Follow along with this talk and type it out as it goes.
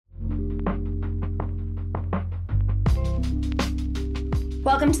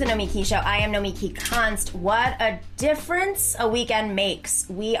Welcome to the Nomiki Show. I am Nomiki Konst. What a difference a weekend makes.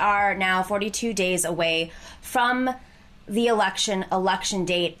 We are now 42 days away from the election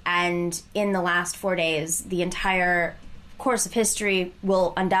date, and in the last 4 days, the entire course of history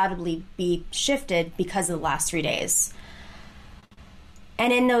will undoubtedly be shifted because of the last 3 days.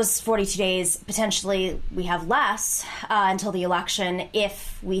 And in those 42 days, potentially we have less until the election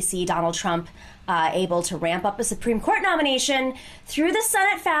if we see Donald Trump able to ramp up a Supreme Court nomination through the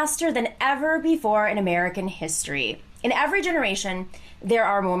Senate faster than ever before in American history. In every generation, there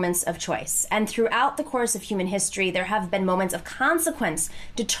are moments of choice. And throughout the course of human history, there have been moments of consequence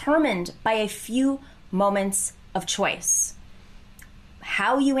determined by a few moments of choice.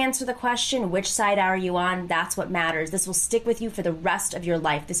 How you answer the question, which side are you on, that's what matters. This will stick with you for the rest of your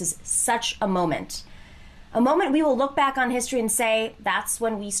life. This is such a moment. A moment we will look back on history and say, that's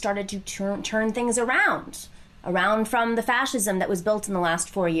when we started to turn things around from the fascism that was built in the last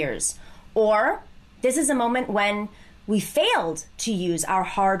 4 years. Or this is a moment when we failed to use our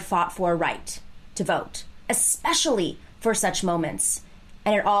hard-fought-for right to vote, especially for such moments,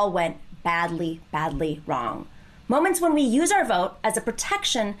 and it all went badly, badly wrong. Moments when we use our vote as a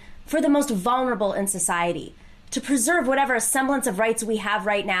protection for the most vulnerable in society, to preserve whatever semblance of rights we have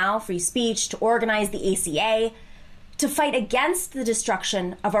right now, free speech, to organize the ACA, to fight against the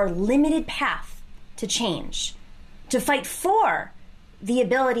destruction of our limited path to change, to fight for the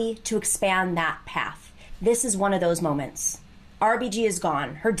ability to expand that path. This is one of those moments. RBG is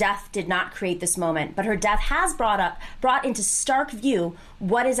gone. Her death did not create this moment, but her death has brought into stark view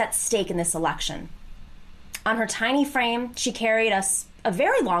what is at stake in this election. On her tiny frame, she carried us a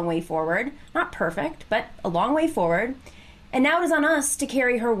very long way forward. Not perfect, but a long way forward. And now it is on us to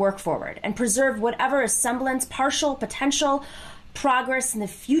carry her work forward and preserve whatever semblance, partial, potential progress in the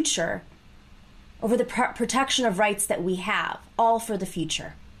future over the protection of rights that we have, all for the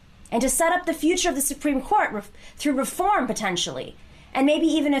future. And to set up the future of the Supreme Court through reform, potentially, and maybe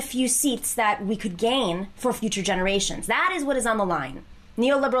even a few seats that we could gain for future generations. That is what is on the line.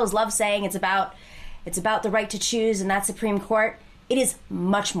 Neoliberals love saying it's about the right to choose in that Supreme Court. It is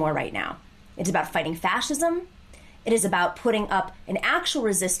much more right now. It's about fighting fascism. It is about putting up an actual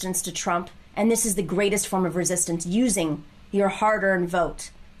resistance to Trump. And this is the greatest form of resistance, using your hard-earned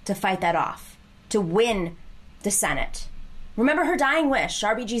vote to fight that off, to win the Senate. Remember her dying wish,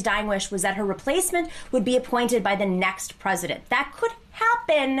 RBG's dying wish, was that her replacement would be appointed by the next president. That could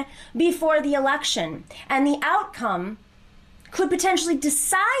happen before the election. And the outcome could potentially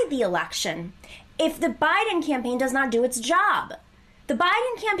decide the election if the Biden campaign does not do its job. The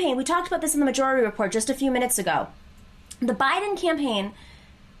Biden campaign, we talked about this in the Majority Report just a few minutes ago. The Biden campaign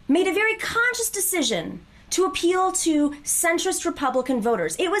made a very conscious decision to appeal to centrist Republican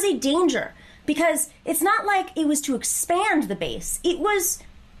voters. It was a danger because it's not like it was to expand the base. It was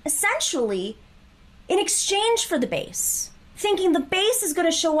essentially in exchange for the base, thinking the base is going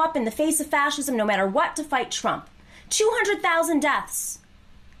to show up in the face of fascism no matter what to fight Trump. 200,000 deaths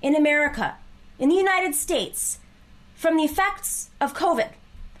in America, in the United States, from the effects of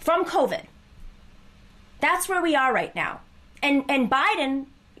from COVID. That's where we are right now. And Biden,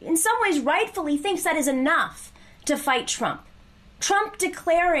 in some ways, rightfully thinks that is enough to fight Trump. Trump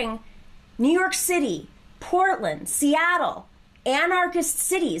declaring New York City, Portland, Seattle, anarchist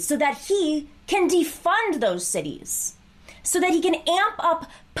cities so that he can defund those cities, so that he can amp up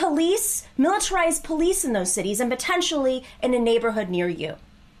police, militarized police in those cities, and potentially in a neighborhood near you.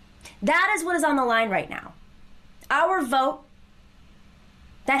 That is what is on the line right now. Our vote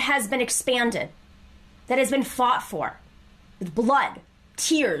that has been expanded, that has been fought for with blood,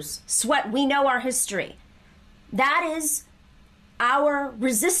 tears, sweat. We know our history. That is our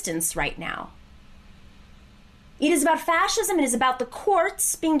resistance right now. It is about fascism. It is about the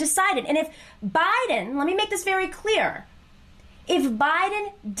courts being decided. And if Biden, let me make this very clear, if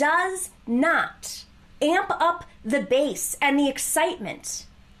Biden does not amp up the base and the excitement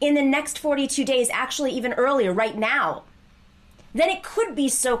in the next 42 days, actually even earlier, right now, then it could be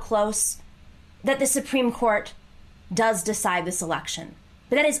so close that the Supreme Court does decide this election.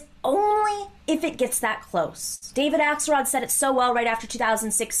 But that is only if it gets that close. David Axelrod said it so well right after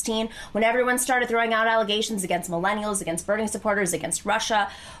 2016, when everyone started throwing out allegations against millennials, against Bernie supporters, against Russia,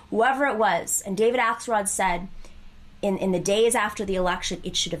 whoever it was. And David Axelrod said, in the days after the election,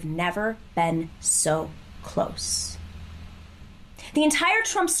 it should have never been so close. The entire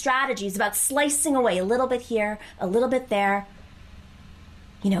Trump strategy is about slicing away a little bit here, a little bit there,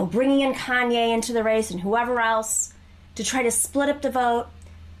 bringing in Kanye into the race and whoever else to try to split up the vote,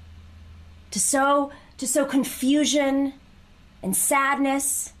 to sow confusion and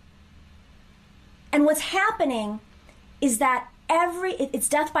sadness. And what's happening is that it's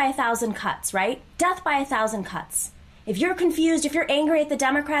death by 1,000 cuts, right? Death by 1,000 cuts. If you're confused, if you're angry at the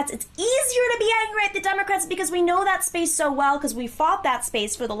Democrats, it's easier to be angry at the Democrats because we know that space so well, because we fought that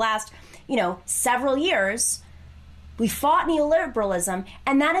space for the last, several years. We fought neoliberalism,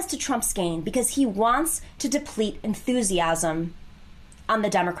 and that is to Trump's gain because he wants to deplete enthusiasm on the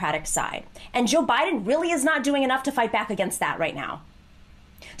Democratic side. And Joe Biden really is not doing enough to fight back against that right now.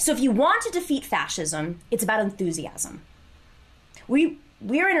 So if you want to defeat fascism, it's about enthusiasm.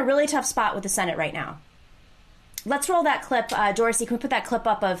 We're in a really tough spot with the Senate right now. Let's roll that clip. Dorsey, can we put that clip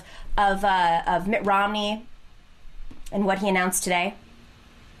up of Mitt Romney and what he announced today?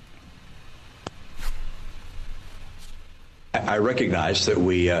 I recognize that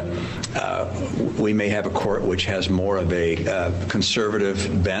we may have a court which has more of a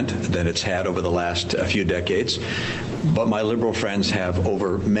conservative bent than it's had over the last few decades. But my liberal friends have,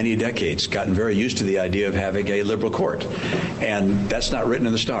 over many decades, gotten very used to the idea of having a liberal court. And that's not written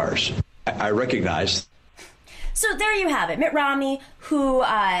in the stars. I recognize. So there you have it. Mitt Romney, who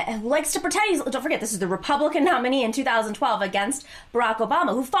likes to pretend don't forget, this is the Republican nominee in 2012 against Barack Obama,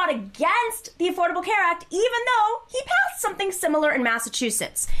 who fought against the Affordable Care Act, even though he passed something similar in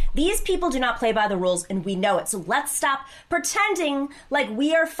Massachusetts. These people do not play by the rules, and we know it. So let's stop pretending like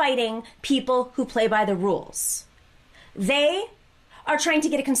we are fighting people who play by the rules. They are trying to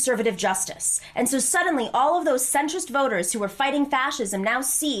get a conservative justice. And so suddenly all of those centrist voters who were fighting fascism now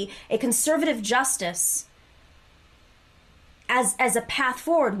see a conservative justice as a path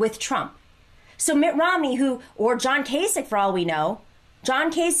forward with Trump. So Mitt Romney, or John Kasich for all we know,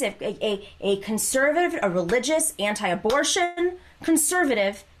 John Kasich, a conservative, a religious, anti-abortion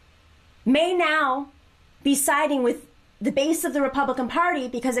conservative, may now be siding with the base of the Republican Party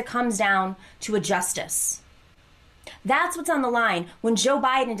because it comes down to a justice. That's what's on the line when Joe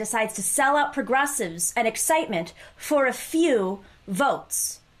Biden decides to sell out progressives and excitement for a few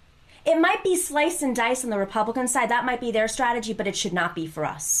votes. It might be slice and dice on the Republican side. That might be their strategy, but it should not be for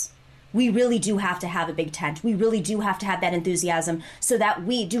us. We really do have to have a big tent. We really do have to have that enthusiasm so that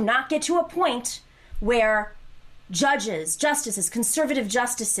we do not get to a point where judges, justices, conservative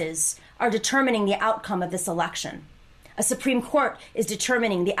justices are determining the outcome of this election. A Supreme Court is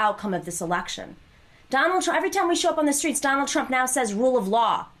determining the outcome of this election. Donald Trump, every time we show up on the streets, Donald Trump now says rule of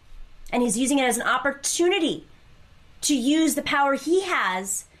law. And he's using it as an opportunity to use the power he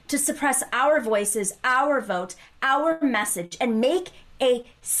has to suppress our voices, our vote, our message, and make a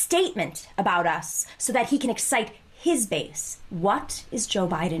statement about us so that he can excite his base. What is Joe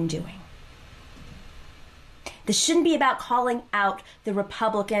Biden doing? This shouldn't be about calling out the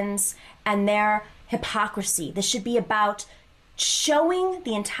Republicans and their hypocrisy. This should be about showing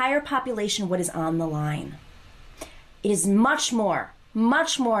the entire population what is on the line. It is much more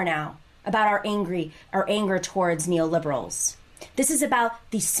now about our anger towards neoliberals. This is about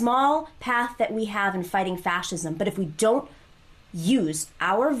the small path that we have in fighting fascism. But if we don't use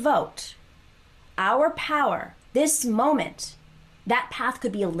our vote, our power, this moment, that path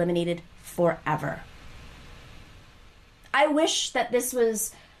could be eliminated forever. I wish that this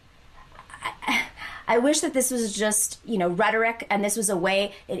was just, rhetoric, and this was a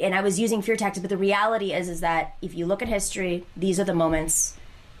way, and I was using fear tactics, but the reality is that if you look at history, these are the moments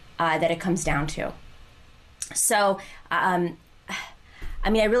that it comes down to. So,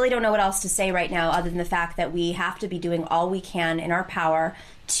 I really don't know what else to say right now other than the fact that we have to be doing all we can in our power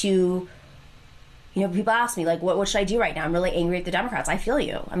to, people ask me, what should I do right now? I'm really angry at the Democrats. I feel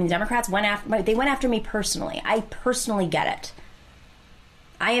you. The Democrats went after me personally. I personally get it.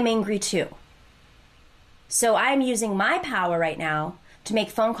 I am angry too. So I'm using my power right now to make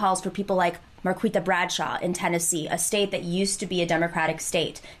phone calls for people like Marquita Bradshaw in Tennessee, a state that used to be a Democratic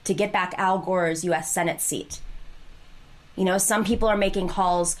state, to get back Al Gore's U.S. Senate seat. Some people are making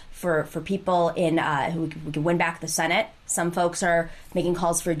calls for people who can win back the Senate. Some folks are making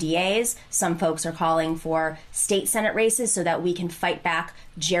calls for DAs. Some folks are calling for state Senate races so that we can fight back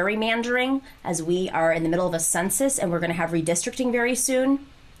gerrymandering, as we are in the middle of a census and we're going to have redistricting very soon.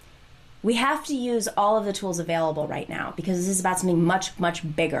 We have to use all of the tools available right now because this is about something much,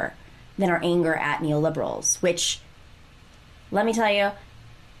 much bigger than our anger at neoliberals, which, let me tell you,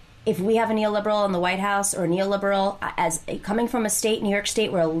 if we have a neoliberal in the White House, or a neoliberal as coming from a state, New York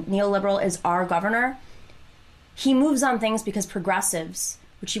State, where a neoliberal is our governor, he moves on things because progressives,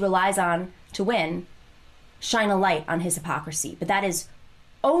 which he relies on to win, shine a light on his hypocrisy. But that is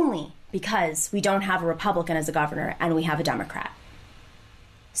only because we don't have a Republican as a governor and we have a Democrat.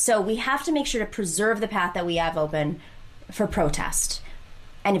 So we have to make sure to preserve the path that we have open for protest.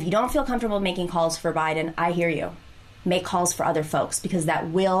 And if you don't feel comfortable making calls for Biden, I hear you. Make calls for other folks because that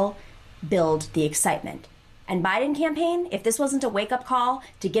will build the excitement. and Biden campaign, if this wasn't a wake-up call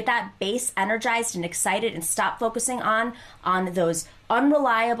to get that base energized and excited and stop focusing on those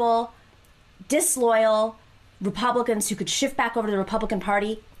unreliable, disloyal Republicans who could shift back over to the Republican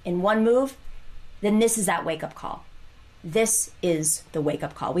Party in one move, then this is that wake-up call. This is the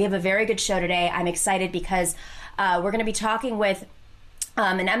wake-up call. We have a very good show today. I'm excited because we're going to be talking with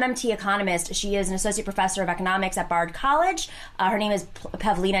an MMT economist. She is an associate professor of economics at Bard College. Her name is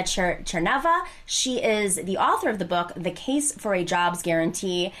Pavlina Tcherneva. She is the author of the book, The Case for a Jobs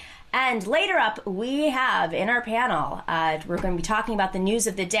Guarantee. And later up, we have in our panel, we're going to be talking about the news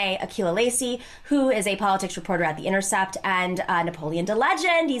of the day, Akela Lacy, who is a politics reporter at The Intercept, and Napoleon the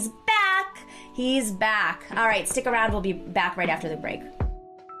legend. He's back. He's back. All right, stick around. We'll be back right after the break.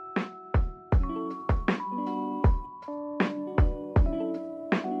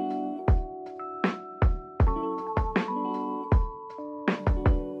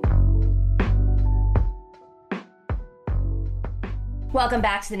 Welcome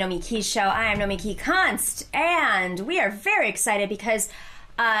back to the Nomi Key Show. I am Nomi Key Const, and we are very excited because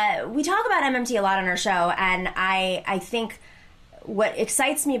we talk about MMT a lot on our show, and I think what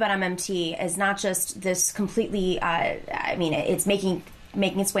excites me about MMT is not just this completely, it's making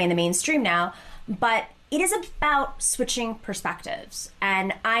its way in the mainstream now, but it is about switching perspectives.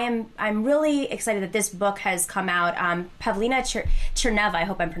 And I'm really excited that this book has come out. Pavlina Tcherneva, I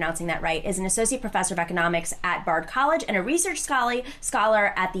hope I'm pronouncing that right, is an associate professor of economics at Bard College and a research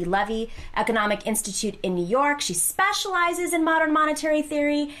scholar at the Levy Economic Institute in New York. She specializes in modern monetary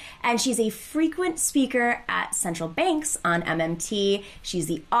theory, and she's a frequent speaker at central banks on MMT. She's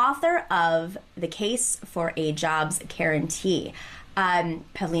the author of The Case for a Jobs Guarantee.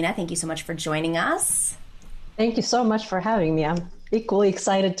 Pavlina, thank you so much for joining us. Thank you so much for having me. I'm equally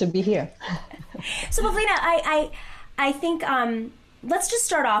excited to be here. So, Pavlina, I think let's just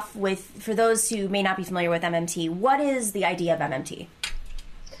start off with, for those who may not be familiar with MMT, what is the idea of MMT?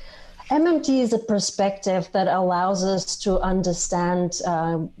 MMT is a perspective that allows us to understand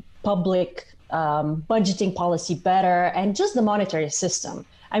public budgeting policy better and just the monetary system.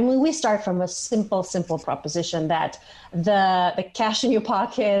 I mean, we start from a simple proposition that the cash in your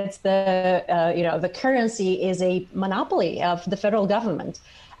pockets, the currency is a monopoly of the federal government.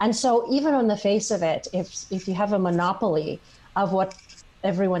 And so even on the face of it, if you have a monopoly of what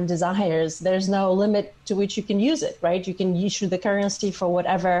everyone desires, there's no limit to which you can use it, right? You can issue the currency for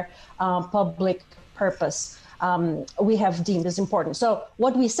whatever public purpose we have deemed as important. So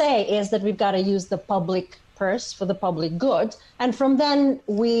what we say is that we've got to use the public purse for the public good. And from then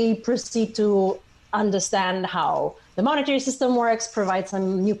we proceed to understand how the monetary system works, provide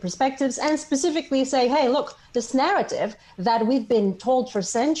some new perspectives, and specifically say, hey, look, this narrative that we've been told for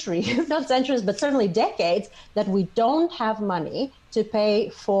centuries, not centuries, but certainly decades, that we don't have money to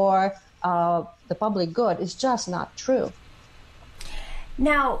pay for the public good is just not true.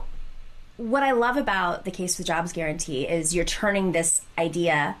 Now, what I love about the Case for the Jobs Guarantee is you're turning this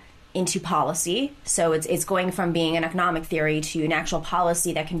idea into policy. So it's going from being an economic theory to an actual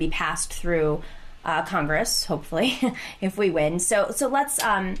policy that can be passed through Congress, hopefully, if we win. So let's,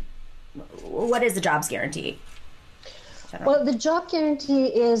 what is the jobs guarantee? Well, the job guarantee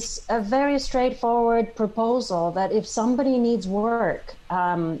is a very straightforward proposal that if somebody needs work,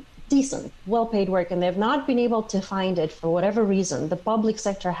 decent, well-paid work, and they've not been able to find it for whatever reason, the public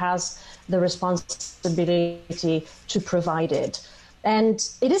sector has the responsibility to provide it. And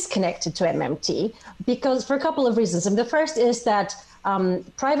it is connected to MMT because for a couple of reasons. And the first is that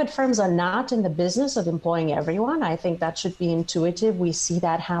private firms are not in the business of employing everyone. I think that should be intuitive. We see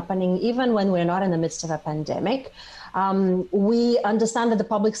that happening even when we're not in the midst of a pandemic. We understand that the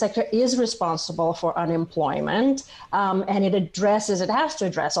public sector is responsible for unemployment, and it has to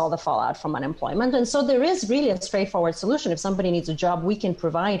address all the fallout from unemployment. And so there is really a straightforward solution. If somebody needs a job, we can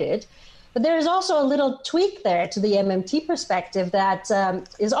provide it. But there is also a little tweak there to the MMT perspective that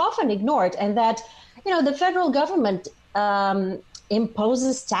is often ignored, and that, the federal government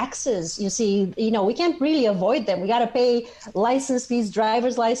imposes taxes. You see, we can't really avoid them. We got to pay license fees,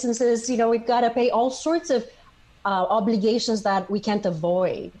 driver's licenses. We've got to pay all sorts of obligations that we can't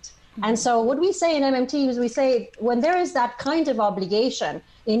avoid. Mm-hmm. And so what we say in MMT is we say when there is that kind of obligation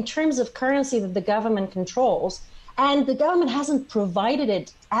in terms of currency that the government controls, and the government hasn't provided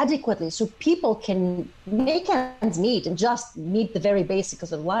it adequately so people can make ends meet and just meet the very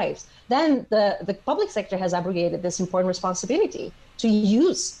basics of life, then the public sector has abrogated this important responsibility to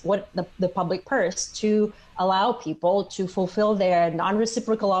use the public purse to allow people to fulfill their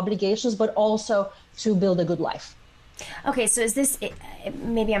non-reciprocal obligations, but also to build a good life. Okay, so is this,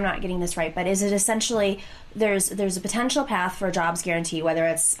 maybe I'm not getting this right, but is it essentially there's a potential path for a jobs guarantee, whether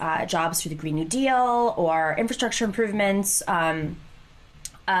it's jobs through the Green New Deal or infrastructure improvements,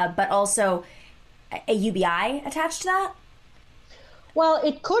 but also a UBI attached to that? Well,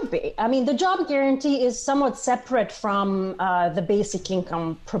 it could be. I mean, the job guarantee is somewhat separate from the basic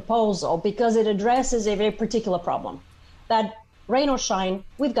income proposal because it addresses a very particular problem. That rain or shine,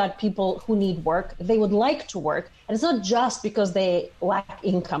 we've got people who need work. They would like to work. And it's not just because they lack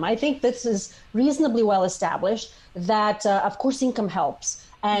income. I think this is reasonably well established that, of course, income helps.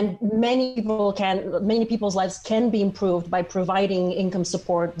 And many people's lives can be improved by providing income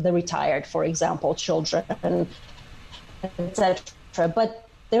support, the retired, for example, children, etc. But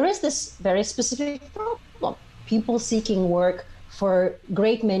there is this very specific problem. People seeking work for a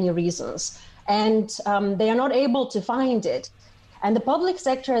great many reasons, and they are not able to find it. And the public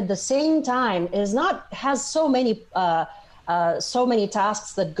sector at the same time has so many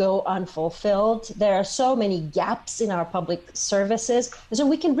tasks that go unfulfilled. There are so many gaps in our public services. And so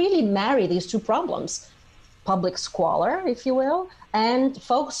we can really marry these two problems, public squalor, if you will, and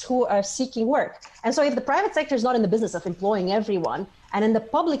folks who are seeking work. And so if the private sector is not in the business of employing everyone, and in the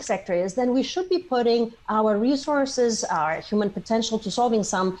public sector is, then we should be putting our resources, our human potential to solving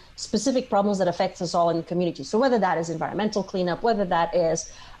some specific problems that affect us all in the community. So whether that is environmental cleanup, whether that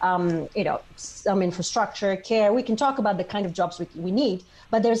is, some infrastructure, care, we can talk about the kind of jobs we need,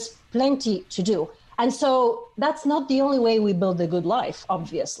 but there's plenty to do. And so that's not the only way we build a good life,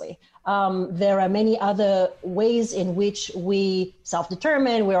 obviously. There are many other ways in which we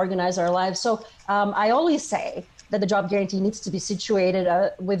self-determine, we organize our lives. So I always say that the job guarantee needs to be situated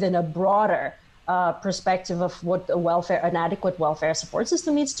within a broader perspective of what an adequate welfare support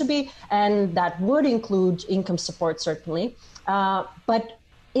system needs to be. And that would include income support, certainly. But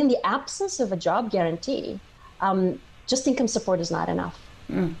in the absence of a job guarantee, just income support is not enough.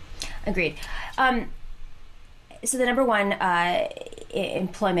 Agreed. So the number one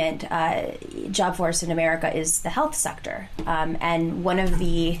employment job force in America is the health sector. And one of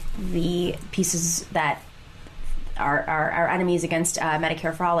the pieces that our enemies against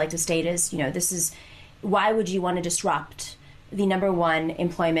Medicare for All like to state is, why would you want to disrupt the number one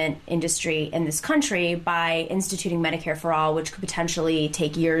employment industry in this country by instituting Medicare for All, which could potentially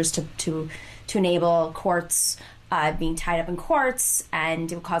take years to enable courts being tied up in courts,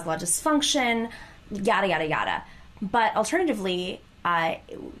 and it would cause a lot of dysfunction, yada, yada, yada. But alternatively,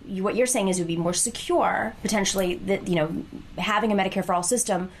 what you're saying is it would be more secure, potentially, that, having a Medicare for All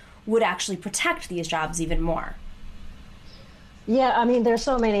system would actually protect these jobs even more. Yeah, I mean, there's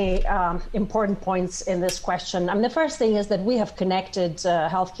so many important points in this question. I mean, the first thing is that we have connected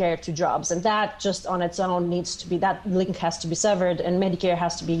healthcare to jobs, and that just on its own that link has to be severed, and Medicare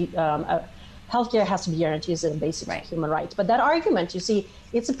has to be, healthcare has to be guaranteed as a basic human right. But that argument, you see,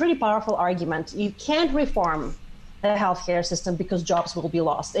 it's a pretty powerful argument. You can't reform the healthcare system because jobs will be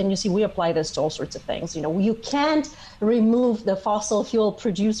lost. And you see, we apply this to all sorts of things. You can't remove the fossil fuel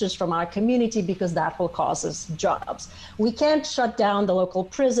producers from our community because that will cause us jobs. We can't shut down the local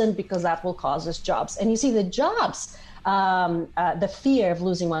prison because that will cause us jobs. And you see, the jobs, the fear of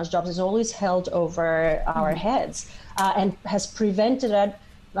losing one's jobs is always held over our heads and has prevented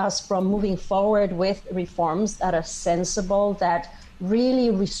us from moving forward with reforms that are sensible, that really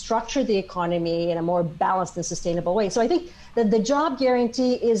restructure the economy in a more balanced and sustainable way. So I think that the job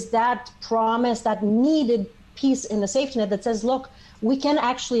guarantee is that promise, that needed piece in the safety net that says, look, we can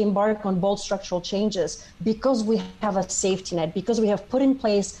actually embark on bold structural changes because we have a safety net, because we have put in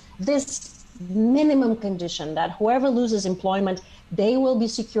place this minimum condition that whoever loses employment, they will be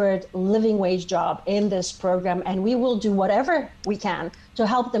secured living wage job in this program, and we will do whatever we can to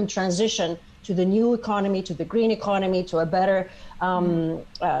help them transition to the new economy, to the green economy, to a better, to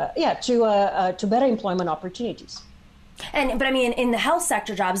better employment opportunities. But I mean, in the health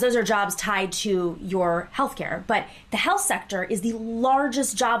sector jobs, those are jobs tied to your healthcare. But the health sector is the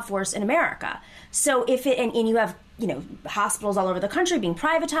largest job force in America. So and you have hospitals all over the country being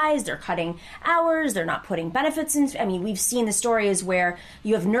privatized, they're cutting hours, they're not putting benefits in. I mean, we've seen the stories where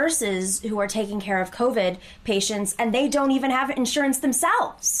you have nurses who are taking care of COVID patients and they don't even have insurance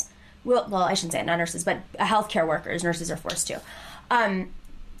themselves. Well, I shouldn't say it, not nurses, but healthcare workers. Nurses are forced to.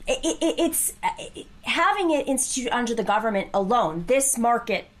 It's having it instituted under the government alone. This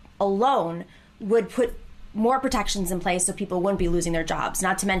market alone would put more protections in place so people wouldn't be losing their jobs.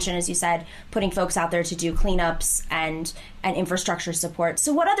 Not to mention, as you said, putting folks out there to do cleanups and infrastructure support.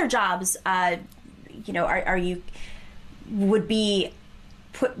 So, what other jobs, are you would be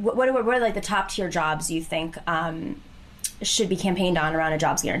put? What are like the top tier jobs you think should be campaigned on around a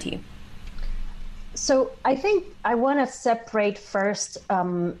jobs guarantee? So I think I want to separate first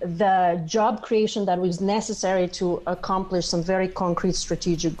the job creation that was necessary to accomplish some very concrete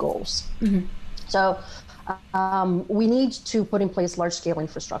strategic goals. Mm-hmm. So we need to put in place large-scale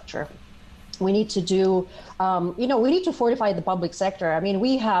infrastructure. We need to do, we need to fortify the public sector. I mean,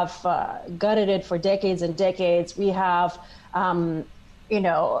 we have gutted it for decades and decades. We have,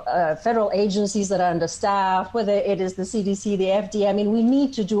 federal agencies that are understaffed, whether it is the CDC, the FDA. I mean, we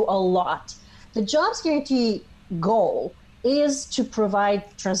need to do a lot. The jobs guarantee goal is to provide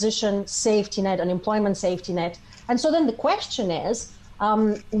transition safety net, unemployment safety net. And so then the question is,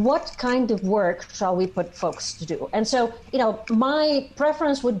 what kind of work shall we put folks to do? And so, my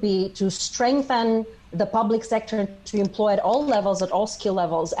preference would be to strengthen the public sector to employ at all levels, at all skill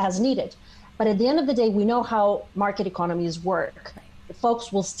levels as needed. But at the end of the day, we know how market economies work.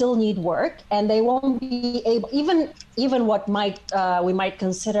 Folks will still need work, and they won't be able, even what we might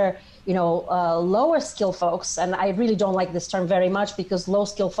consider, lower skill folks. And I really don't like this term very much because low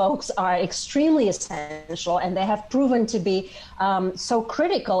skill folks are extremely essential, and they have proven to be so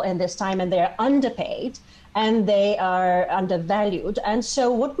critical in this time, and they're underpaid and they are undervalued. And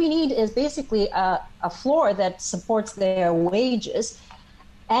so what we need is basically a floor that supports their wages.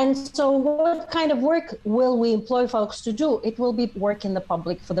 And so what kind of work will we employ folks to do? It will be work in the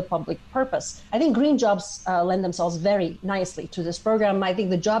public for the public purpose. I think green jobs lend themselves very nicely to this program. I think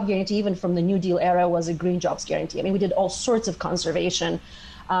the job guarantee, even from the New Deal era, was a green jobs guarantee. I mean, we did all sorts of conservation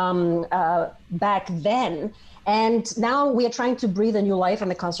back then. And now we are trying to breathe a new life in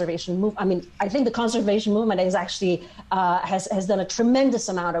the conservation movement. I mean, I think the conservation movement is actually has done a tremendous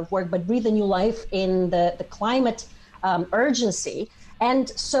amount of work, but breathe a new life in the climate urgency. And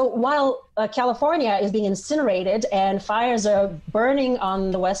so while California is being incinerated and fires are burning on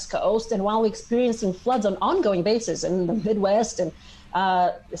the West Coast, and while we're experiencing floods on an ongoing basis in the Midwest and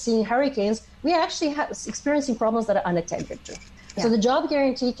seeing hurricanes, we are actually experiencing problems that are unattended to. Yeah. So the job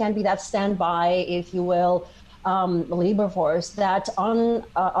guarantee can be that standby, if you will, labor force that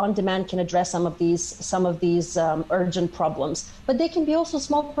on demand can address some of these urgent problems. But they can be also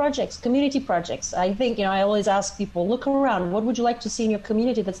small projects, community projects. I think, I always ask people, look around. What would you like to see in your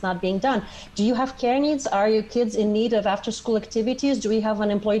community that's not being done? Do you have care needs? Are your kids in need of after-school activities? Do we have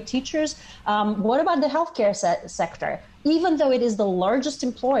unemployed teachers? What about the healthcare sector? Even though it is the largest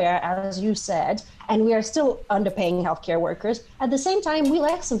employer, as you said, and we are still underpaying healthcare workers, at the same time, we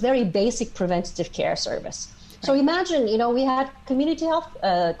lack some very basic preventative care service. So imagine, we had community health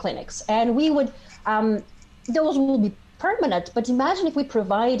clinics, and we would, those will be permanent, but imagine if we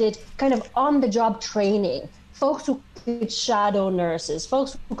provided kind of on-the-job training, folks who could shadow nurses,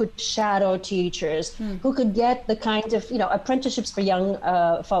 folks who could shadow teachers, who could get the kind of, apprenticeships for young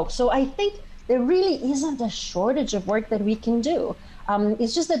folks. So I think there really isn't a shortage of work that we can do.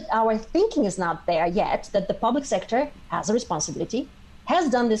 It's just that our thinking is not there yet, that the public sector has a responsibility, has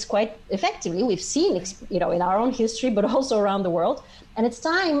done this quite effectively. We've seen, in our own history, but also around the world. And it's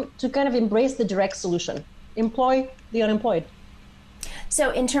time to kind of embrace the direct solution, employ the unemployed.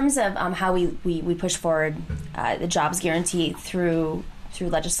 So in terms of how we push forward the jobs guarantee through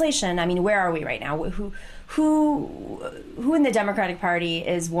legislation, I mean, where are we right now? Who in the Democratic Party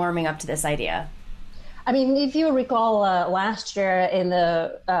is warming up to this idea? I mean, if you recall last year in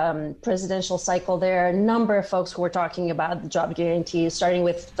the presidential cycle, there are a number of folks who were talking about the job guarantee, starting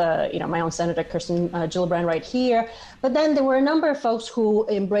with my own Senator Kirsten Gillibrand right here. But then there were a number of folks who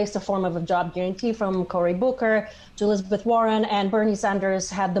embraced a form of a job guarantee, from Cory Booker to Elizabeth Warren, and Bernie Sanders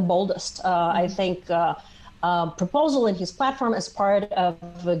had the boldest, I think, proposal in his platform as part of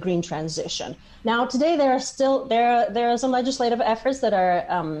a green transition. Now, today there are some legislative efforts that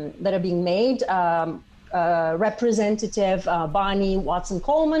are being made. Representative Bonnie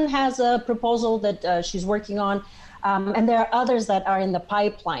Watson-Coleman has a proposal that she's working on, and there are others that are in the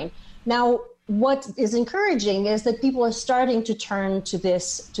pipeline. Now, what is encouraging is that people are starting to turn to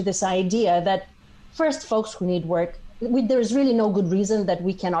this idea that, first, folks who need work, there is really no good reason that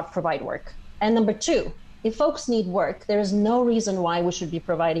we cannot provide work. And number two, if folks need work, there is no reason why we should be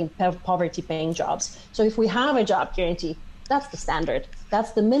providing poverty-paying jobs. So if we have a job guarantee, that's the standard.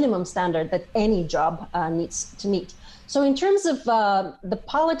 That's the minimum standard that any job needs to meet. So in terms of the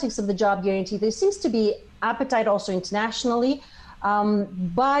politics of the job guarantee, there seems to be appetite also internationally,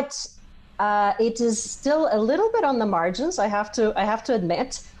 but it is still a little bit on the margins, I have to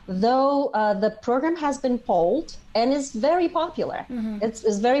admit, though the program has been polled and is very popular. Mm-hmm.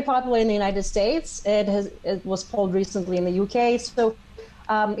 It's very popular in the United States. It was polled recently in the UK. So,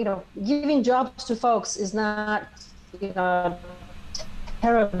 giving jobs to folks is not,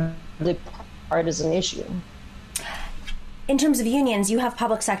 terribly partisan issue. in terms of unions, you have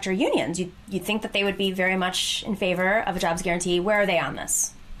public sector unions. You'd think that they would be very much in favor of a jobs guarantee. Where are they on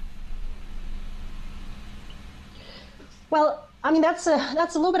this? Well, I mean, that's a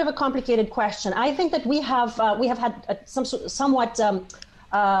little bit of a complicated question. I think that we have had somewhat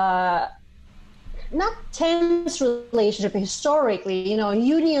not tense relationship historically.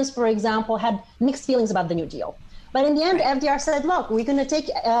 Unions, for example, had mixed feelings about the New Deal. But in the end, FDR said, look, we're going to take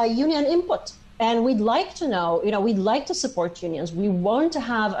union input. And we'd like to know, we'd like to support unions. We want to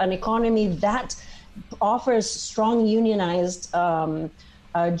have an economy that offers strong unionized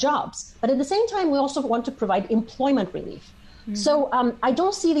jobs. But at the same time, we also want to provide employment relief. Mm-hmm. So I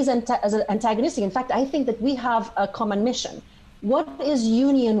don't see these as antagonistic. In fact, I think that we have a common mission. What is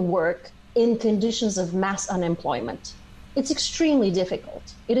union work in conditions of mass unemployment? It's extremely difficult.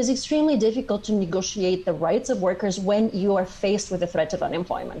 It is extremely difficult to negotiate the rights of workers when you are faced with the threat of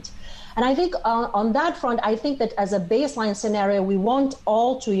unemployment. And I think on that front, I think that as a baseline scenario, we want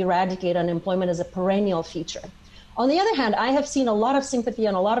all to eradicate unemployment as a perennial feature. On the other hand, I have seen a lot of sympathy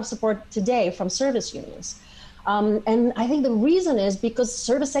and a lot of support today from service unions. And I think the reason is because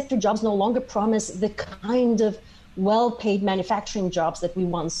service sector jobs no longer promise the kind of well-paid manufacturing jobs that we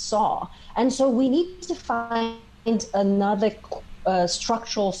once saw. And so we need to find another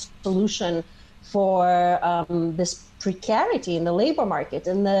structural solution for this precarity in the labor market.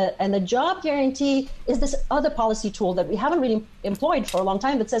 And the job guarantee is this other policy tool that we haven't really employed for a long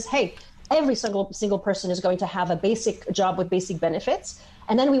time that says, hey, every single person is going to have a basic job with basic benefits.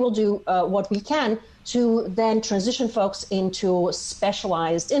 And then we will do what we can to then transition folks into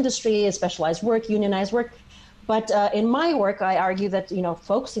specialized industry, specialized work, unionized work. But in my work, I argue that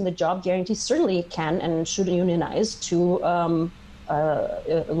folks in the job guarantee certainly can and should unionize to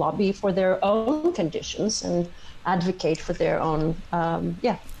lobby for their own conditions and advocate for their own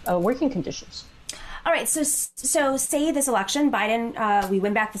working conditions. All right. So say this election, Biden, we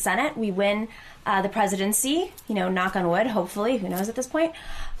win back the Senate, we win the presidency. Knock on wood. Hopefully, who knows at this point.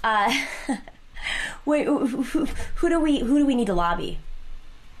 Wait, who do we need to lobby?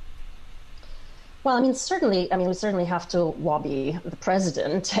 Well, we certainly have to lobby the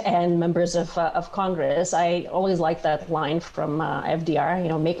president and members of Congress. I always like that line from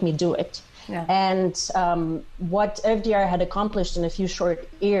FDR, make me do it. Yeah. And what FDR had accomplished in a few short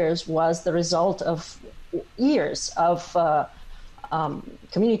years was the result of years of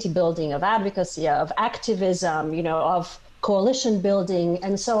community building, of advocacy, of activism, of coalition building.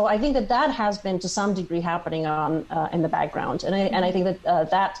 And so I think that has been to some degree happening in the background. And I think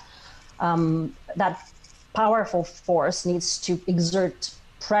that powerful force needs to exert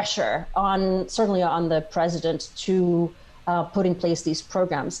pressure certainly on the president to put in place these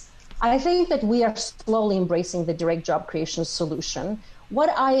programs. I think that we are slowly embracing the direct job creation solution. What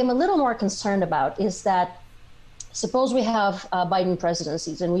I am a little more concerned about is that suppose we have Biden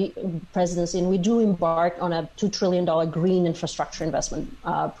presidency and we do embark on a $2 trillion green infrastructure investment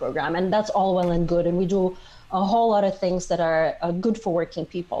program, and that's all well and good, and we do a whole lot of things that are good for working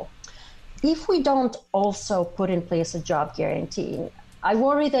people. If we don't also put in place a job guarantee, I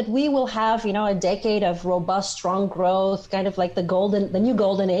worry that we will have, a decade of robust, strong growth, kind of like the new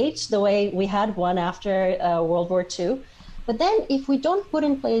golden age, the way we had one after World War II. But then if we don't put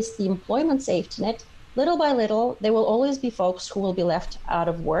in place the employment safety net, little by little, there will always be folks who will be left out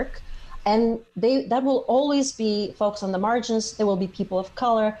of work. And that will always be folks on the margins. There will be people of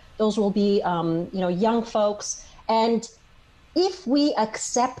color. Those will be, young folks. And if we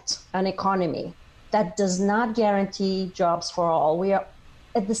accept an economy that does not guarantee jobs for all, we are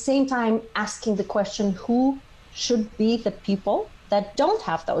at the same time asking the question, who should be the people that don't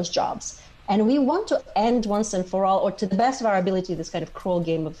have those jobs? And we want to end once and for all, or to the best of our ability, this kind of cruel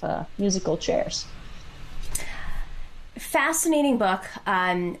game of musical chairs. Fascinating book.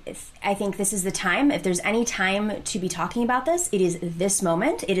 I think this is the time. If there's any time to be talking about this, it is this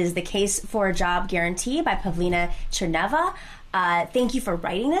moment. It is The Case for a Job Guarantee by Pavlina Tcherneva. Thank you for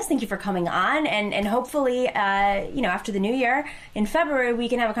writing this. Thank you for coming on. And hopefully, after the new year, in February, we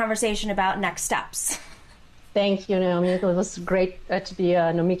can have a conversation about next steps. Thank you, Naomi. It was great to be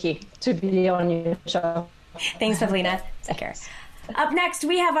Nomiki, to be on your show. Thanks, Pavlina. Take care. Up next,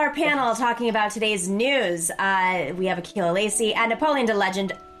 we have our panel talking about today's news. We have Akela, Lacy, and Napoleon the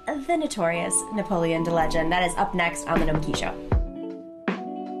Legend, the notorious Napoleon the Legend. That is up next on The Nomiki Show.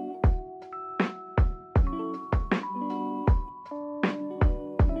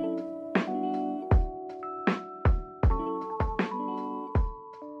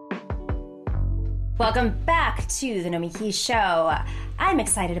 Welcome back to The Nomiki Show. I'm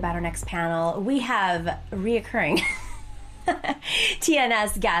excited about our next panel. We have reoccurring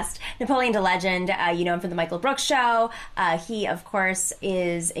TNS guest Napoleon the Legend, you know him from the Michael Brooks Show. He, of course,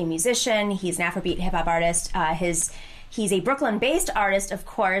 is a musician. He's an Afrobeat hip-hop artist. He's a Brooklyn-based artist, of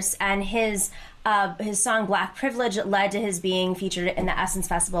course, and his song Black Privilege led to his being featured in the Essence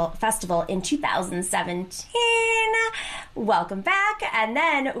Festival in 2017. Welcome back. And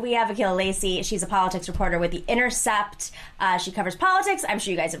then we have Akela Lacy. She's a politics reporter with The Intercept. She covers politics. I'm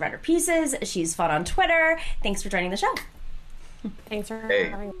sure you guys have read her pieces. She's fun on Twitter. Thanks for joining the show. Thanks for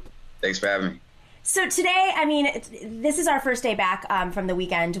having me. Thanks for having me. So today, I mean, this is our first day back from the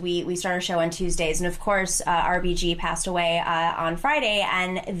weekend. We start our show on Tuesdays. And of course, RBG passed away on Friday.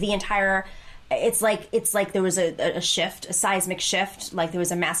 And the entire... It's like there was a shift, a seismic shift, like there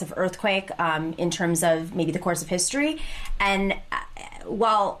was a massive earthquake in terms of maybe the course of history. And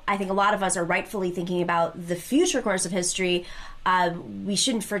while I think a lot of us are rightfully thinking about the future course of history, we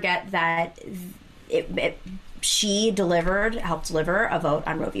shouldn't forget that she helped deliver a vote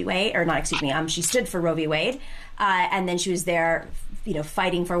on Roe v. Wade, or not, excuse me, she stood for Roe v. Wade. And then she was there,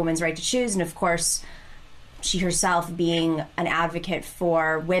 fighting for a woman's right to choose. And of course, she herself being an advocate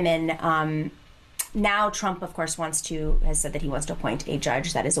for women. Now Trump, of course, has said that he wants to appoint a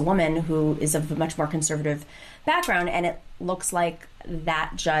judge that is a woman who is of a much more conservative background. And it looks like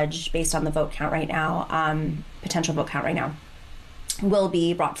that judge, based on the vote count right now, potential vote count right now, will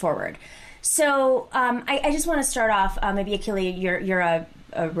be brought forward. So I just want to start off, maybe Akela, you're a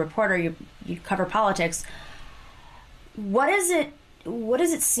reporter, you cover politics. What does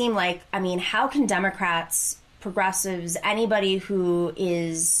it seem like? I mean, how can Democrats, progressives, anybody who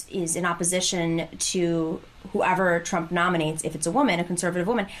is in opposition to whoever Trump nominates, if it's a woman, a conservative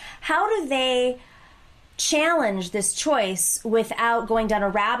woman, how do they challenge this choice without going down a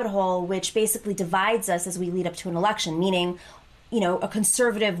rabbit hole which basically divides us as we lead up to an election, meaning, a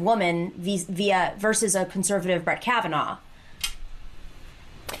conservative woman versus a conservative Brett Kavanaugh?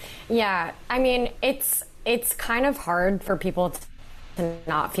 Yeah, I mean, it's kind of hard for people to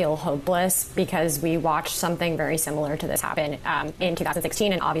not feel hopeless, because we watched something very similar to this happen in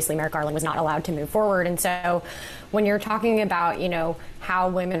 2016, and obviously Merrick Garland was not allowed to move forward. And so when you're talking about, how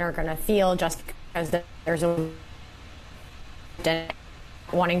women are going to feel just because there's a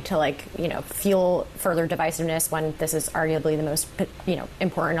wanting to fuel further divisiveness when this is arguably the most,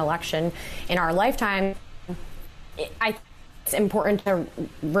 important election in our lifetime, it's important to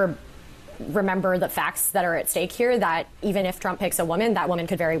remember the facts that are at stake here, that even if Trump picks a woman, that woman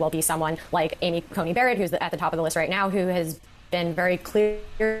could very well be someone like Amy Coney Barrett, who's at the top of the list right now, who has been very clear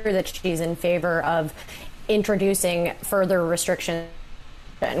that she's in favor of introducing further restrictions,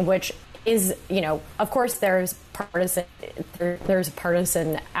 which is, of course there's a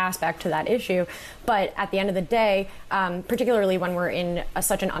partisan aspect to that issue. But at the end of the day, particularly when we're in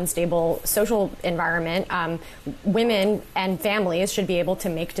such an unstable social environment, women and families should be able to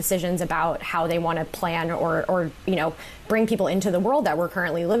make decisions about how they want to plan or bring people into the world that we're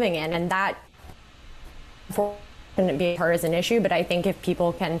currently living in. And that shouldn't be a partisan issue. But I think if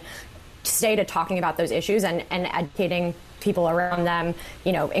people can stay to talking about those issues and educating people around them,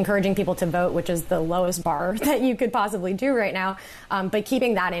 encouraging people to vote, which is the lowest bar that you could possibly do right now. But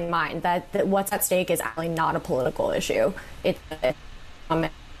keeping that in mind, that what's at stake is actually not a political issue. It's an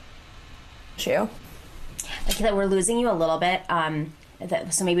issue. Akela, we're losing you a little bit.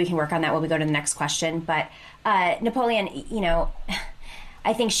 So maybe we can work on that when we go to the next question. But Napoleon,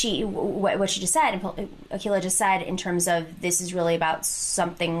 I think what she just said, Akela just said, in terms of this is really about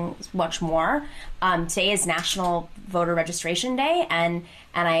something much more. Today is National Voter Registration Day, and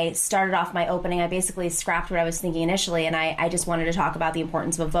I started off my opening, I basically scrapped what I was thinking initially, and I just wanted to talk about the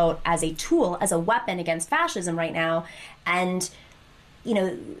importance of a vote as a tool, as a weapon against fascism right now. And,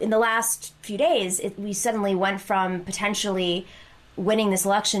 in the last few days, we suddenly went from potentially winning this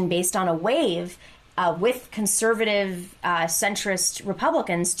election based on a wave with conservative, centrist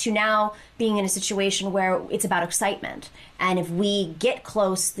Republicans to now being in a situation where it's about excitement. And if we get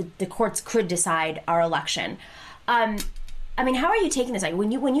close, the courts could decide our election. How are you taking this? Like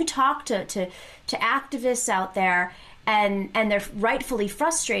when you talk to activists out there and they're rightfully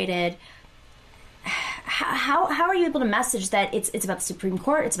frustrated, how are you able to message that it's about the Supreme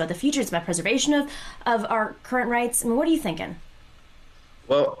Court, it's about the future, it's about preservation of our current rights? I mean, what are you thinking?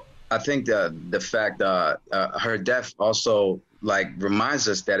 Well, I think the fact her death also reminds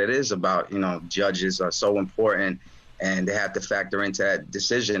us that it is about, judges are so important and they have to factor into that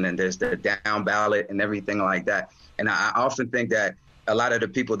decision, and there's the down ballot and everything like that. And I often think that a lot of the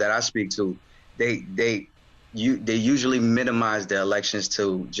people that I speak to, they usually minimize their elections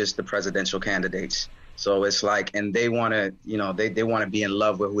to just the presidential candidates. So it's and they want to, they want to be in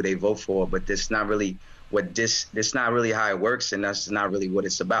love with who they vote for, but that's not really not really how it works, and that's not really what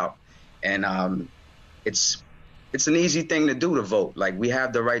it's about. And it's an easy thing to do, to vote. Like, we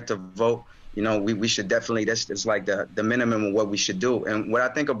have the right to vote. You know, we should definitely, that's like the minimum of what we should do. And what I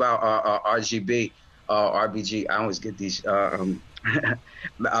think about RBG, I always get these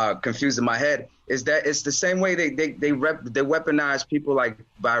confused in my head, is that it's the same way they weaponize people, like,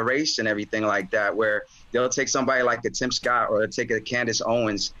 by race and everything like that, where they'll take somebody like a Tim Scott or take a Candace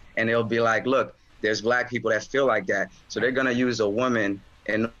Owens, and they'll be like, look, there's black people that feel like that, so they're going to use a woman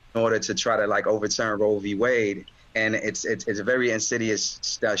in order to try to, like, overturn Roe v. Wade. And it's a very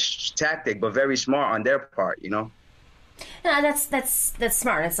insidious tactic, but very smart on their part, you know? No, that's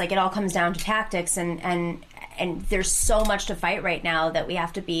smart. It's like it all comes down to tactics, and there's so much to fight right now that we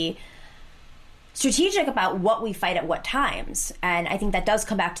have to be strategic about what we fight at what times. And I think that does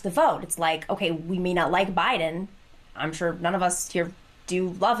come back to the vote. It's like, okay, we may not like Biden. I'm sure none of us here do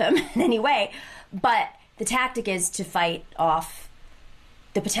love him in any way, but the tactic is to fight off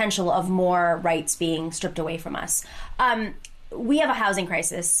the potential of more rights being stripped away from us. We have a housing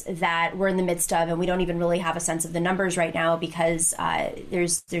crisis that we're in the midst of, and we don't even really have a sense of the numbers right now because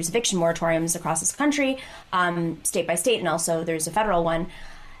there's eviction moratoriums across this country, state by state, and also there's a federal one.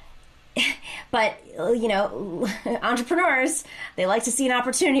 But, you know, entrepreneurs, they like to see an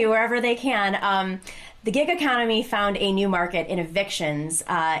opportunity wherever they can. The gig economy found a new market in evictions.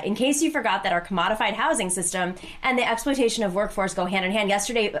 In case you forgot that our commodified housing system and the exploitation of workforce go hand in hand,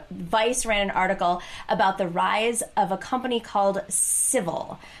 yesterday Vice ran an article about the rise of a company called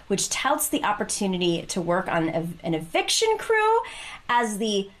Civil, which touts the opportunity to work on an eviction crew as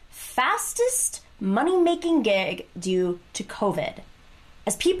the fastest money-making gig due to COVID.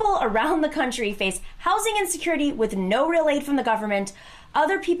 As people around the country face housing insecurity with no real aid from the government,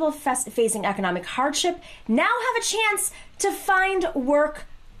 other people facing economic hardship now have a chance to find work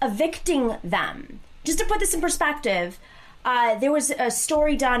evicting them. Just to put this in perspective, there was a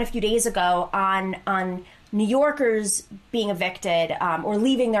story done a few days ago on New Yorkers being evicted or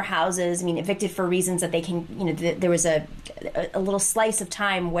leaving their houses. I mean, evicted for reasons that they can, you know, there was a little slice of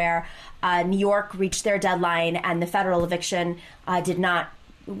time where New York reached their deadline and the federal eviction did not,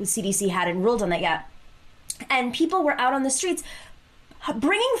 CDC hadn't ruled on that yet. And people were out on the streets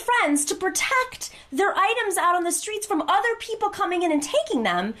bringing friends to protect their items out on the streets from other people coming in and taking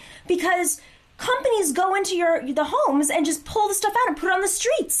them, because companies go into the homes and just pull the stuff out and put it on the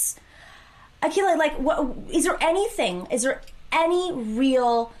streets. Akela, like, what is there any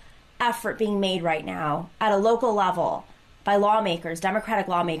real effort being made right now at a local level by lawmakers, Democratic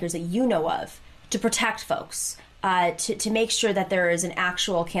lawmakers that you know of, to protect folks, to make sure that there is an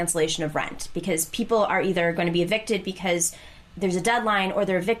actual cancellation of rent? Because people are either going to be evicted because there's a deadline, or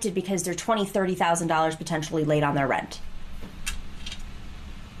they're evicted because they're $20,000, $30,000 potentially late on their rent.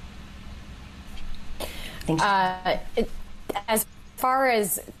 As far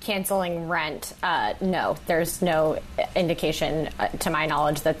as canceling rent, no, there's no indication, to my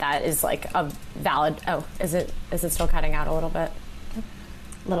knowledge, that is like a valid. Oh, is it still cutting out a little bit?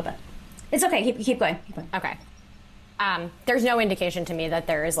 A little bit. It's okay. Keep going. Okay. There's no indication to me that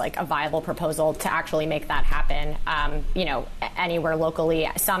there is like a viable proposal to actually make that happen. You know, anywhere locally,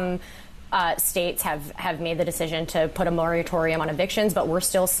 some states have made the decision to put a moratorium on evictions, but we're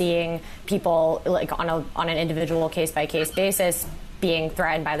still seeing people, like, on an individual case by case basis, being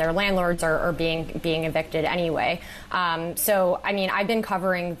threatened by their landlords or being evicted anyway. So, I mean, I've been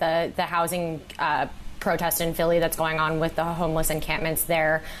covering the housing protest in Philly that's going on with the homeless encampments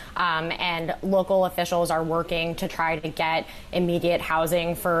there, and local officials are working to try to get immediate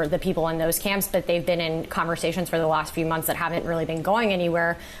housing for the people in those camps, but they've been in conversations for the last few months that haven't really been going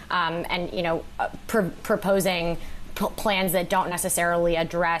anywhere, and you know, proposing plans that don't necessarily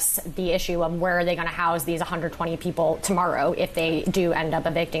address the issue of where are they going to house these 120 people tomorrow if they do end up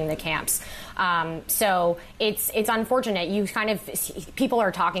evicting the camps. So it's unfortunate. You kind of, people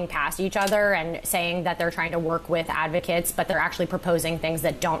are talking past each other and saying that they're trying to work with advocates, but they're actually proposing things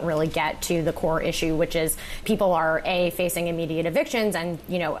that don't really get to the core issue, which is people are facing immediate evictions and,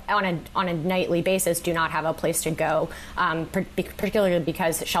 you know, on a nightly basis do not have a place to go, particularly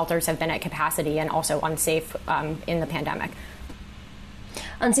because shelters have been at capacity and also unsafe in the pandemic.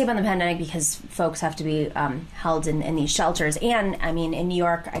 Unsafe on the pandemic because folks have to be held in these shelters. And, I mean, in New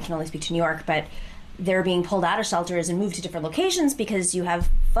York, I can only speak to New York, but they're being pulled out of shelters and moved to different locations because you have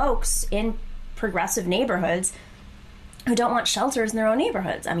folks in progressive neighborhoods who don't want shelters in their own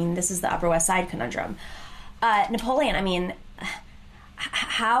neighborhoods. I mean, this is the Upper West Side conundrum. Napoleon, I mean,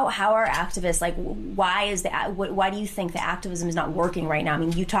 how are activists, like, why do you think the activism is not working right now? I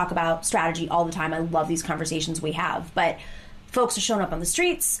mean, you talk about strategy all the time. I love these conversations we have, but folks are showing up on the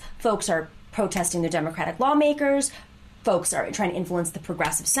streets. Folks are protesting their Democratic lawmakers. folks are trying to influence the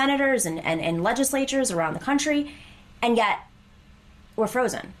progressive senators and legislatures around the country, and yet we're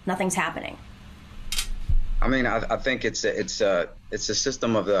frozen. Nothing's happening. I mean, I think it's a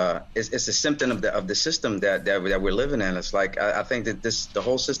system of it's a symptom of the system that we're living in. It's like I think that the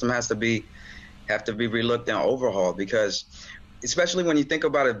whole system have to be relooked and overhauled, because especially when you think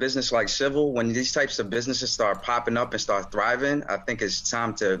about a business like Civil, when these types of businesses start popping up and start thriving, I think it's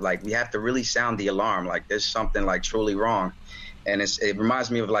time to, like, we have to really sound the alarm. Like, there's something like truly wrong. And it reminds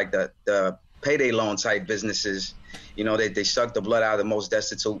me of like the payday loan type businesses. You know, they suck the blood out of the most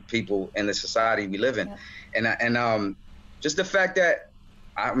destitute people in the society we live in. Yeah. And just the fact that,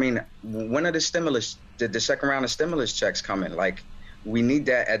 I mean, when are the second round of stimulus checks coming? Like, we need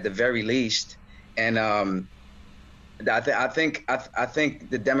that at the very least. And I think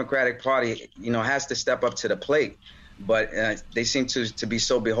the Democratic Party, you know, has to step up to the plate, but they seem to be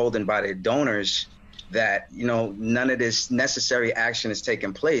so beholden by their donors that, you know, none of this necessary action is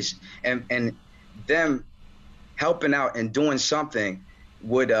taking place, and them helping out and doing something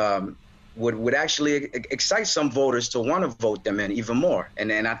would actually excite some voters to want to vote them in even more.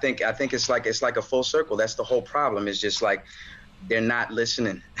 And I think it's like a full circle. That's the whole problem. It's just like they're not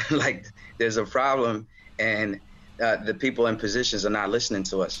listening. Like, there's a problem, and the people in positions are not listening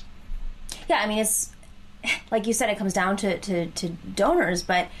to us. Yeah, I mean, it's like you said, it comes down to donors,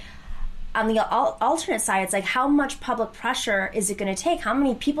 but on the alternate side, it's like, how much public pressure is it going to take? How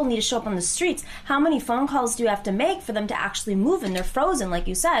many people need to show up on the streets? How many phone calls do you have to make for them to actually move? And they're frozen, like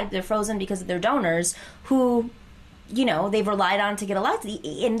you said. They're frozen because of their donors who, you know, they've relied on to get elected.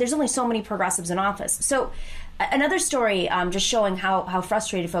 And there's only so many progressives in office. So another story just showing how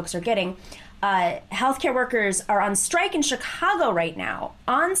frustrated folks are getting. Healthcare workers are on strike in Chicago right now.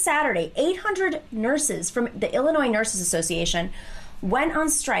 On Saturday, 800 nurses from the Illinois Nurses Association went on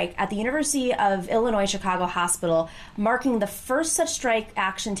strike at the University of Illinois Chicago Hospital, marking the first such strike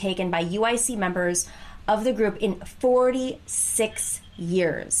action taken by UIC members of the group in 46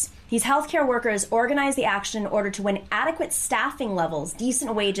 years. These healthcare workers organized the action in order to win adequate staffing levels,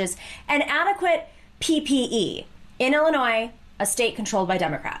 decent wages, and adequate PPE. In Illinois, a state controlled by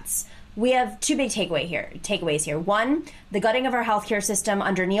Democrats. We have two big takeaways here. One, the gutting of our healthcare system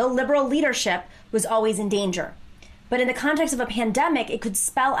under neoliberal leadership was always in danger. But in the context of a pandemic, it could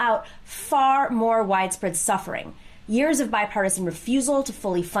spell out far more widespread suffering. Years of bipartisan refusal to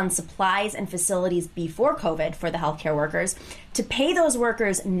fully fund supplies and facilities before COVID for the healthcare workers, to pay those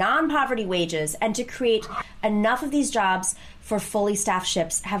workers non-poverty wages, and to create enough of these jobs for fully staffed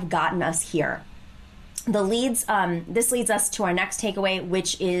ships have gotten us here. This leads us to our next takeaway,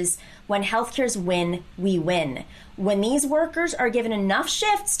 which is, when healthcare's win, we win. When these workers are given enough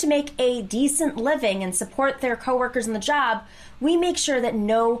shifts to make a decent living and support their coworkers in the job, we make sure that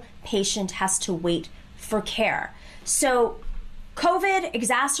no patient has to wait for care. So COVID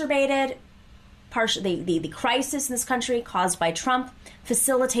exacerbated partially the crisis in this country caused by Trump,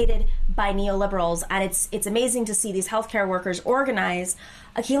 facilitated by neoliberals, and it's amazing to see these healthcare workers organize.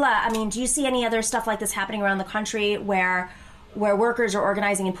 Akela, I mean, do you see any other stuff like this happening around the country where workers are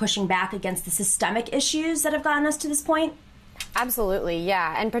organizing and pushing back against the systemic issues that have gotten us to this point? Absolutely,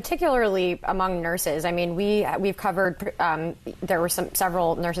 yeah, and particularly among nurses. I mean, we've covered. There were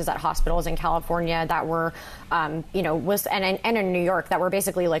several nurses at hospitals in California that were, and in New York that were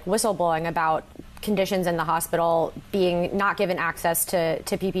basically like whistleblowing about conditions in the hospital, being not given access to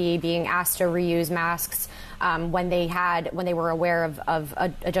PPE, being asked to reuse masks when they were aware of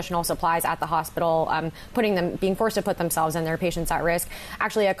additional supplies at the hospital, being forced to put themselves and their patients at risk.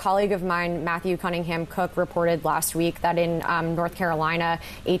 Actually, a colleague of mine, Matthew Cunningham Cook, reported last week that in North Carolina,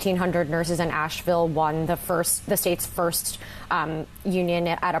 1,800 nurses in Asheville won the state's first union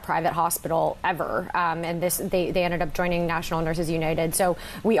at a private hospital ever, and they ended up joining National Nurses United. So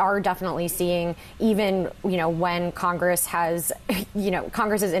we are definitely seeing, even when Congress has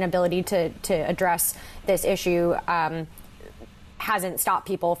Congress's inability to address this issue hasn't stopped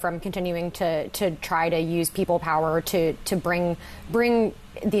people from continuing to try to use people power to bring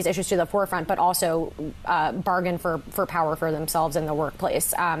these issues to the forefront, but also bargain for power for themselves in the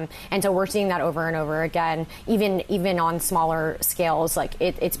workplace. And so we're seeing that over and over again, even on smaller scales. Like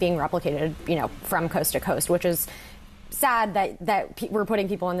it's being replicated, from coast to coast, which is sad that we're putting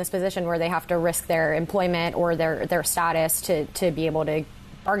people in this position where they have to risk their employment or their status to be able to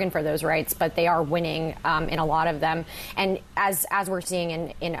bargain for those rights, but they are winning in a lot of them. And as we're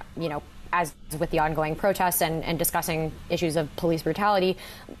seeing as with the ongoing protests and discussing issues of police brutality,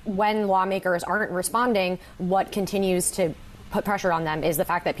 when lawmakers aren't responding, what continues to put pressure on them is the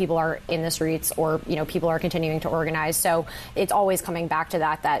fact that people are in the streets or, people are continuing to organize. So it's always coming back to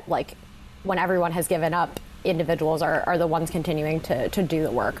that like when everyone has given up, individuals are the ones continuing to do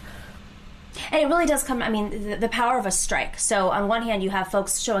the work. And it really does come, I mean, the power of a strike. So on one hand, you have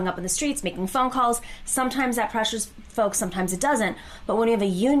folks showing up in the streets, making phone calls. Sometimes that pressures folks, sometimes it doesn't. But when you have a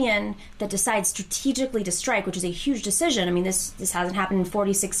union that decides strategically to strike, which is a huge decision, I mean, this hasn't happened in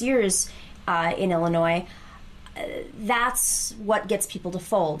 46 years in Illinois, that's what gets people to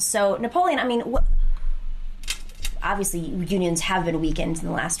fold. So Napoleon, I mean, obviously unions have been weakened in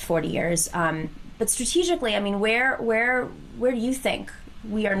the last 40 years. But strategically, I mean, where do you think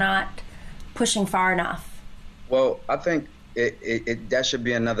we are not pushing far enough? Well, I think that should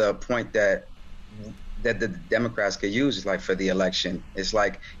be another point that the Democrats could use, like for the election. It's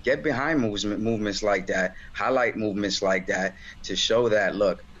like, get behind movements like that, highlight movements like that to show that,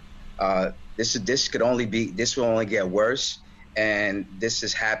 look, this will only get worse, and this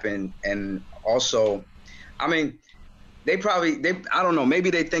has happened. And also, I mean, I don't know,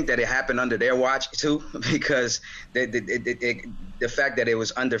 maybe they think that it happened under their watch too, because the fact that it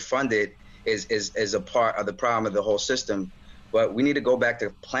was underfunded is a part of the problem of the whole system. But we need to go back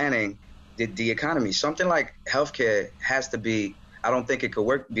to planning the economy. Something like healthcare has to be, I don't think it could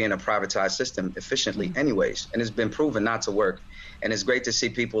work being a privatized system efficiently anyways. And it's been proven not to work. And it's great to see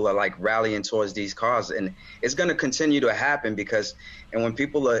people are like rallying towards these causes. And it's going to continue to happen because, and when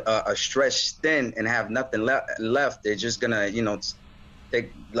people are stretched thin and have nothing left, they're just going to,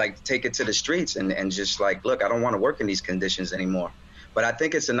 take it to the streets and just like, look, I don't want to work in these conditions anymore. But I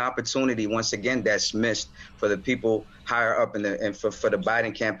think it's an opportunity, once again, that's missed for the people higher up and for the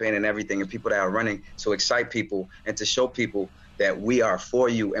Biden campaign and everything, and people that are running to excite people and to show people that we are for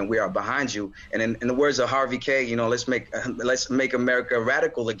you and we are behind you. And in the words of Harvey K, let's make America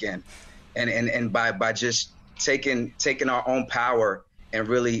radical again. And by just taking our own power and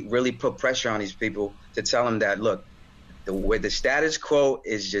really put pressure on these people to tell them that, look, the status quo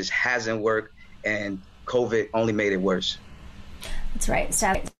just hasn't worked, and COVID only made it worse. That's right.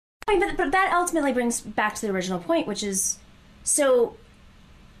 Sadly. But that ultimately brings back to the original point, which is, so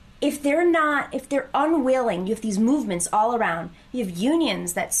if they're unwilling, you have these movements all around, you have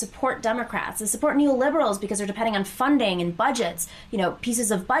unions that support Democrats, that support neoliberals because they're depending on funding and budgets,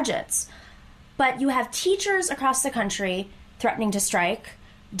 pieces of budgets. But you have teachers across the country threatening to strike,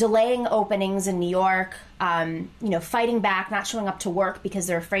 delaying openings in New York, fighting back, not showing up to work because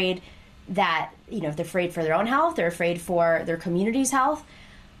they're afraid that, they're afraid for their own health, they're afraid for their community's health,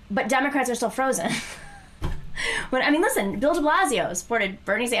 but Democrats are still frozen. Listen, Bill de Blasio supported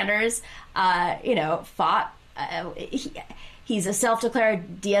Bernie Sanders, fought, he's a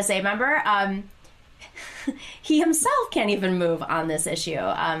self-declared DSA member. He himself can't even move on this issue,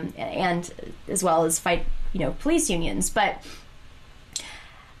 and as well as fight, police unions. But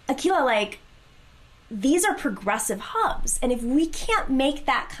Akela, these are progressive hubs. And if we can't make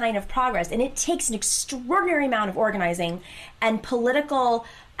that kind of progress, and it takes an extraordinary amount of organizing and political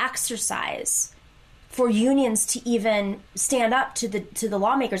exercise for unions to even stand up to the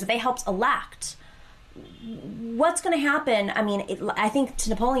lawmakers that they helped elect, what's going to happen? I think to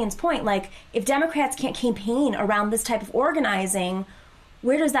Napoleon's point, if Democrats can't campaign around this type of organizing,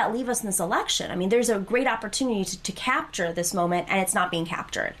 where does that leave us in this election? There's a great opportunity to capture this moment, and it's not being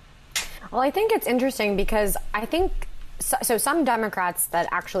captured. Well, I think it's interesting because I think so some Democrats that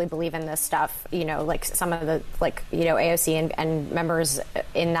actually believe in this stuff, some of the AOC and members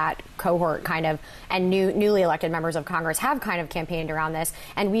in that cohort and newly elected members of Congress have kind of campaigned around this.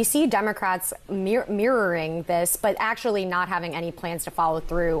 And we see Democrats mirroring this, but actually not having any plans to follow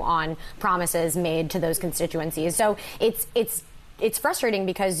through on promises made to those constituencies. So it's frustrating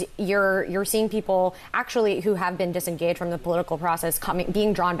because you're seeing people actually who have been disengaged from the political process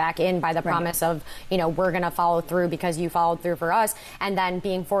being drawn back in by the promise of, we're going to follow through because you followed through for us, and then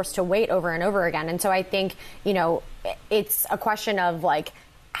being forced to wait over and over again. And so I think, it's a question of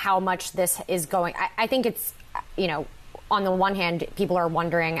how much this is going. I think it's, on the one hand, people are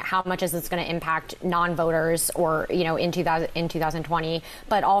wondering how much is this going to impact non-voters or, in 2020,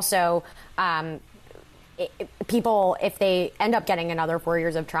 but also, people, if they end up getting another 4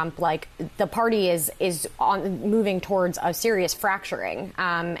 years of Trump, the party is moving towards a serious fracturing,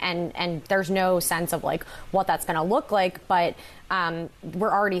 and there's no sense of what that's going to look like. But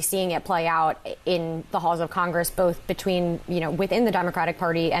we're already seeing it play out in the halls of Congress, both between within the Democratic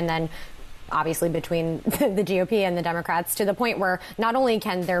Party and then obviously between the GOP and the Democrats, to the point where not only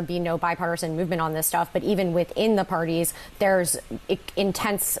can there be no bipartisan movement on this stuff, but even within the parties, there's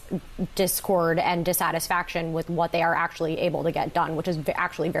intense discord and dissatisfaction with what they are actually able to get done, which is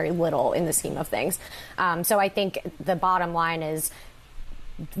actually very little in the scheme of things. So I think the bottom line is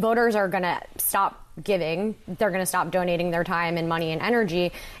voters are going to stop giving. They're going to stop donating their time and money and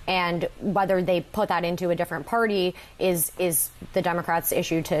energy. And whether they put that into a different party is the Democrats'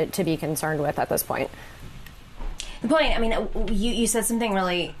 issue to be concerned with at this point. Napoleon, I mean, you said something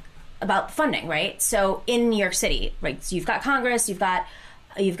really about funding, right? So in New York City, right? So you've got Congress, you've got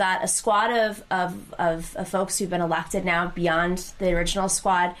a squad of folks who've been elected now beyond the original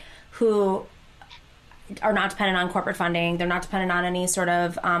squad who are not dependent on corporate funding. They're not dependent on any sort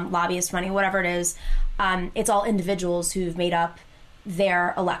of lobbyist money, whatever it is. It's all individuals who've made up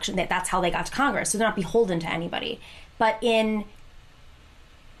their election. That's how they got to Congress. So they're not beholden to anybody. But in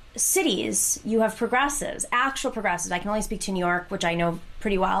cities, you have progressives, actual progressives. I can only speak to New York, which I know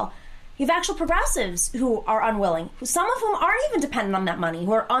pretty well. You have actual progressives who are unwilling, some of whom aren't even dependent on that money,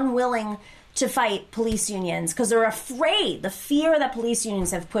 who are unwilling to fight police unions because they're afraid, the fear that police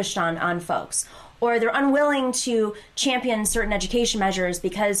unions have pushed on folks. Or they're unwilling to champion certain education measures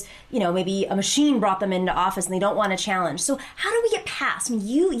because, maybe a machine brought them into office and they don't want to challenge. So how do we get past? I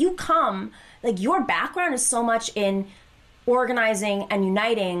mean, you come, like, your background is so much in organizing and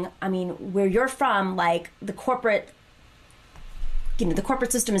uniting. I mean, where you're from, like, the corporate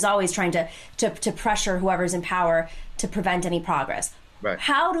system is always trying to pressure whoever's in power to prevent any progress. Right.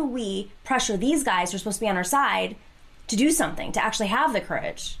 How do we pressure these guys who are supposed to be on our side to do something, to actually have the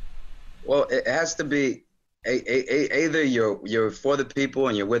courage? Well, it has to be either you're for the people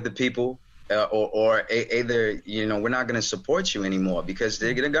and you're with the people, or either we're not going to support you anymore because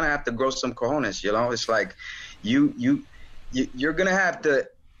they're going to have to grow some cojones. It's like you're going to have to.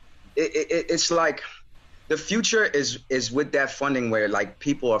 It's like the future is with that funding where, like,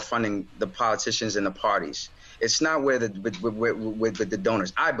 people are funding the politicians and the parties. It's not where with the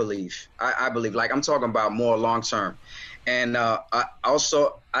donors. I believe. Like, I'm talking about more long term. And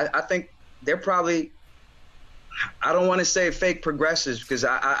I think they're probably, I don't want to say fake progressives because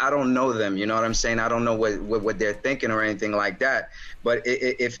I don't know them. You know what I'm saying? I don't know what they're thinking or anything like that. But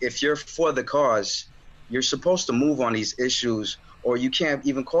if you're for the cause, you're supposed to move on these issues, or you can't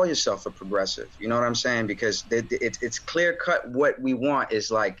even call yourself a progressive. You know what I'm saying? Because it's clear cut. What we want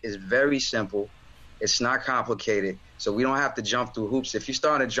is very simple. It's not complicated. So we don't have to jump through hoops. If you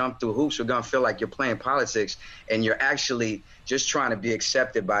start to jump through hoops, we're going to feel like you're playing politics and you're actually just trying to be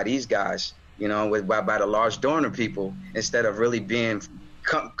accepted by these guys, by the large donor people, instead of really being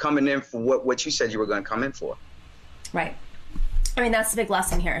coming in for what you said you were going to come in for. Right. I mean, that's the big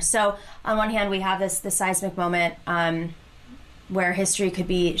lesson here. So on one hand, we have this seismic moment where history could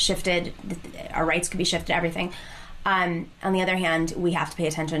be shifted, our rights could be shifted, everything. On the other hand, we have to pay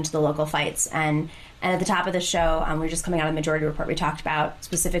attention to the local fights. And at the top of the show, we're just coming out of the Majority Report. We talked about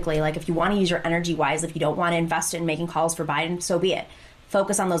specifically, like, if you want to use your energy wisely, if you don't want to invest in making calls for Biden, so be it.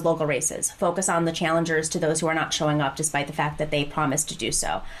 Focus on those local races. Focus on the challengers to those who are not showing up despite the fact that they promised to do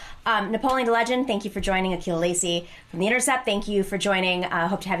so. Napoleon the Legend, thank you for joining. Akela Lacy from The Intercept, thank you for joining.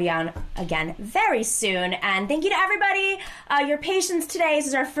 Hope to have you on again very soon. And thank you to everybody. Your patience today. This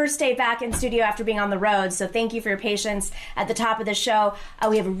is our first day back in studio after being on the road. So thank you for your patience at the top of the show.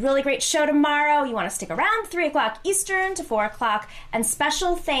 We have a really great show tomorrow. You want to stick around, 3 o'clock Eastern to 4 o'clock. And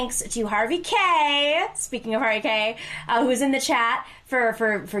special thanks to Harvey K, speaking of Harvey K, who's in the chat,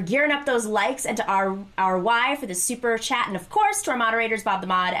 for gearing up those likes, and to our Y for the super chat, and of course to our moderators Bob the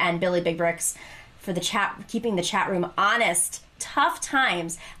Mod and Billy Big Bricks for the chat, keeping the chat room honest. Tough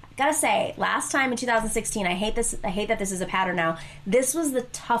times. Gotta say, last time in 2016, I hate that this is a pattern now. This was the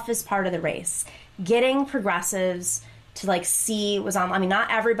toughest part of the race. Getting progressives to see was on. I mean,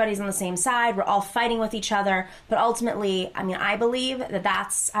 not everybody's on the same side. We're all fighting with each other, but ultimately, I mean, I believe that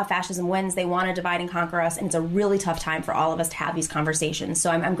that's how fascism wins. They want to divide and conquer us, and it's a really tough time for all of us to have these conversations.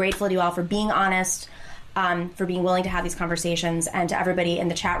 So I'm grateful to you all for being honest, for being willing to have these conversations, and to everybody in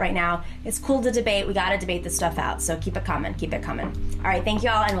the chat right now. It's cool to debate. We got to debate this stuff out. So keep it coming. Keep it coming. All right. Thank you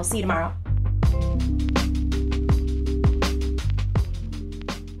all, and we'll see you tomorrow.